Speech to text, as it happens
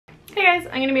Hey guys,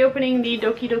 I'm going to be opening the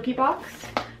Doki Doki box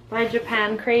by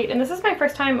Japan Crate, and this is my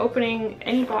first time opening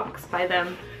any box by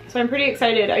them, so I'm pretty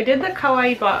excited. I did the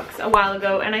Kawaii box a while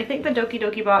ago, and I think the Doki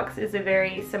Doki box is a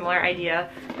very similar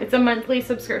idea. It's a monthly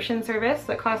subscription service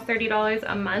that costs $30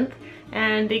 a month,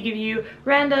 and they give you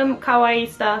random kawaii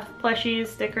stuff, plushies,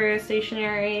 stickers,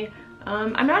 stationery.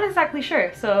 I'm not exactly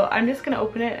sure, so I'm just going to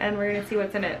open it and we're going to see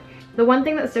what's in it. The one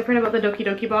thing that's different about the Doki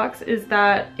Doki box is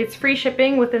that it's free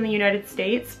shipping within the United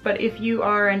States, but if you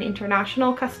are an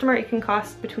international customer, it can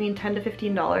cost between $10 to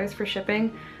 $15 for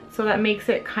shipping, so that makes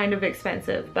it kind of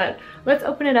expensive. But let's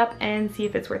open it up and see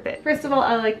if it's worth it. First of all,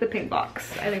 I like the pink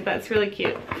box. I think that's really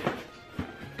cute.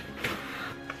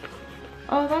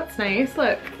 Oh, that's nice.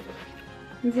 Look,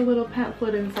 there's a little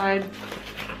pamphlet inside.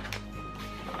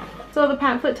 So the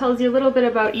pamphlet tells you a little bit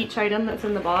about each item that's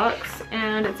in the box,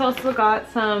 and it's also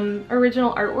got some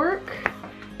original artwork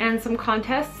and some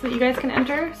contests that you guys can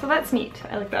enter, so that's neat.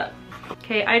 I like that.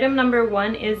 Okay, item number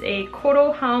 1 is a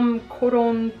Koroham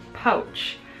Koron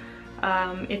pouch.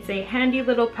 It's a handy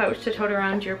little pouch to tote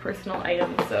around your personal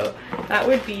items, so that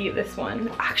would be this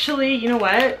one. Actually, you know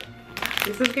what?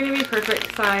 This is going to be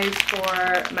perfect size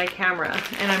for my camera,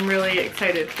 and I'm really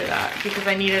excited for that because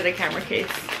I needed a camera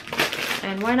case.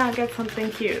 And why not get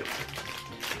something cute?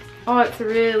 Oh, it's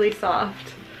really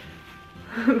soft.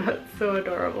 That's so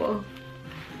adorable.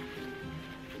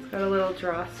 It's got a little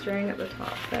drawstring at the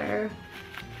top there.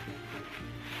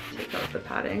 Take out the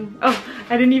padding. Oh,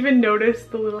 I didn't even notice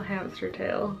the little hamster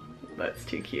tail. That's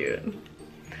too cute.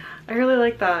 I really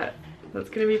like that. That's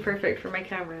gonna be perfect for my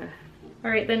camera.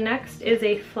 Alright, the next is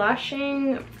a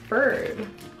flashing bird.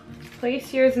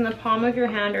 Place yours in the palm of your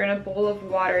hand or in a bowl of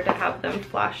water to have them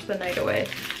flash the night away.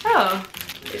 Oh,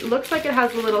 it looks like it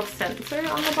has a little sensor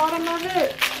on the bottom of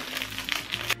it.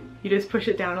 You just push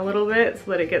it down a little bit so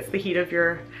that it gets the heat of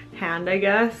your hand, I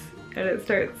guess, and it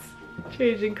starts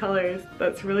changing colors.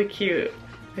 That's really cute.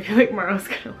 I feel like Maro's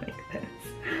gonna like this.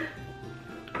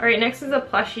 Alright, next is a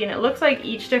plushie, and it looks like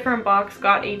each different box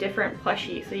got a different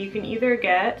plushie. So you can either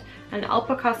get an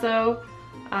alpacaso,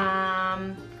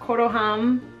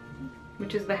 Koroham,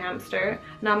 which is the hamster,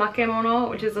 namakemono,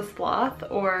 which is a sloth,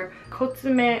 or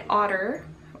kotsume otter,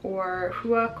 or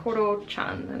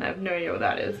huakoro-chan, and I have no idea what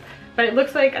that is. But it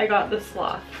looks like I got the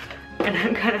sloth, and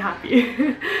I'm kind of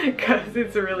happy because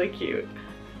it's really cute.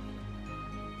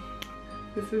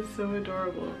 This is so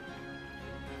adorable.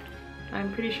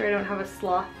 I'm pretty sure I don't have a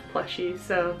sloth plushie,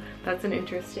 so that's an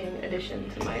interesting addition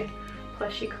to my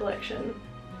plushie collection.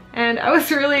 And I was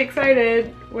really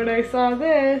excited when I saw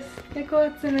this.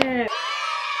 Neko-atsume.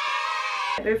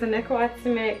 There's a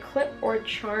Neko-atsume clip or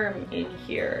charm in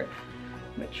here.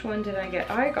 Which one did I get?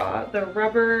 I got the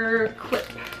rubber clip.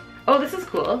 Oh, this is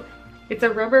cool. It's a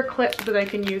rubber clip that I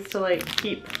can use to like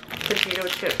keep potato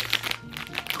chips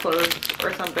closed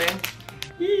or something.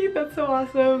 Yee, that's so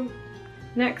awesome.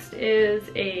 Next is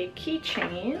a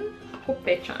keychain.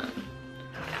 Hoppe-chan.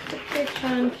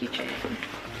 Hoppe-chan keychain.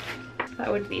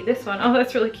 That would be this one. Oh,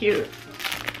 that's really cute.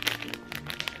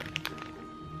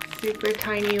 Super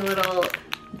tiny little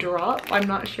drop. I'm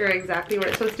not sure exactly what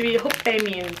it's supposed to be. Hoppe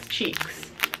means cheeks,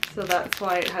 so that's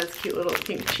why it has cute little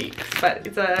pink cheeks, but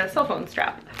it's a cell phone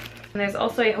strap. And there's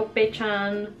also a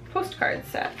Hoppe-chan postcard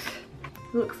set.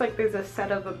 It looks like there's a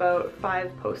set of about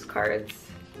 5 postcards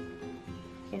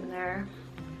in there.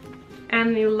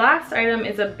 And the last item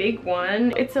is a big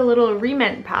one. It's a little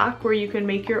rement pack where you can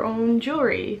make your own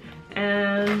jewelry.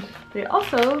 And they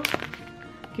also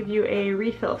give you a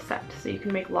refill set, so you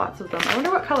can make lots of them. I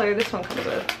wonder what color this one comes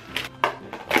with.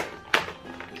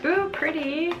 Ooh,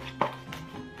 pretty.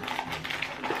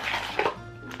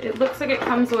 It looks like it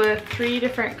comes with 3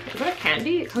 different, is that a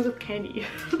candy? It comes with candy.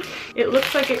 It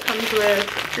looks like it comes with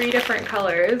 3 different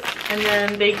colors, and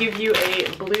then they give you a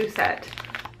blue set.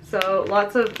 So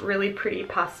lots of really pretty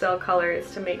pastel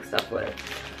colors to make stuff with.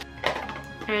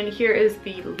 And here is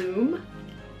the loom.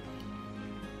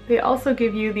 They also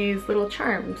give you these little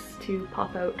charms to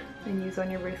pop out and use on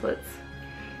your bracelets.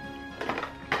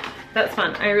 That's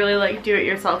fun. I really like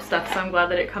do-it-yourself stuff, so I'm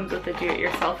glad that it comes with a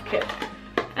do-it-yourself kit.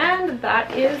 And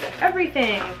that is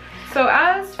everything. So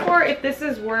as for if this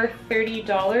is worth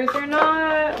 $30 or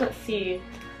not, let's see.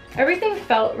 Everything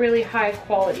felt really high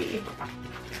quality.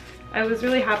 I was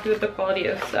really happy with the quality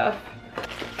of stuff.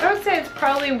 I would say it's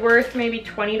probably worth maybe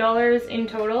 $20 in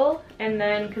total, and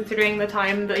then considering the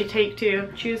time that you take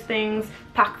to choose things,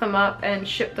 pack them up, and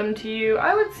ship them to you,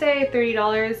 I would say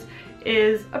 $30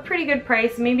 is a pretty good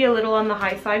price, maybe a little on the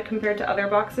high side compared to other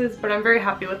boxes, but I'm very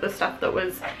happy with the stuff that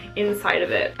was inside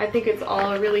of it. I think it's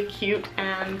all really cute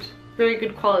and very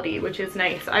good quality, which is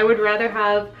nice. I would rather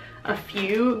have a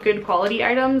few good quality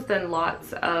items than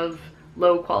lots of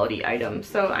low quality items.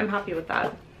 So I'm happy with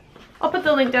that. I'll put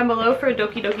the link down below for a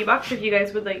Doki Doki box if you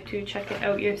guys would like to check it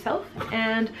out yourself.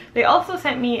 And they also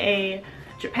sent me a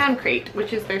Japan crate,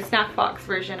 which is their snack box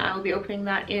version. I will be opening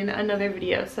that in another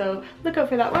video, so look out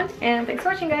for that one. And thanks for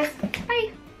watching, guys.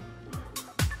 Bye!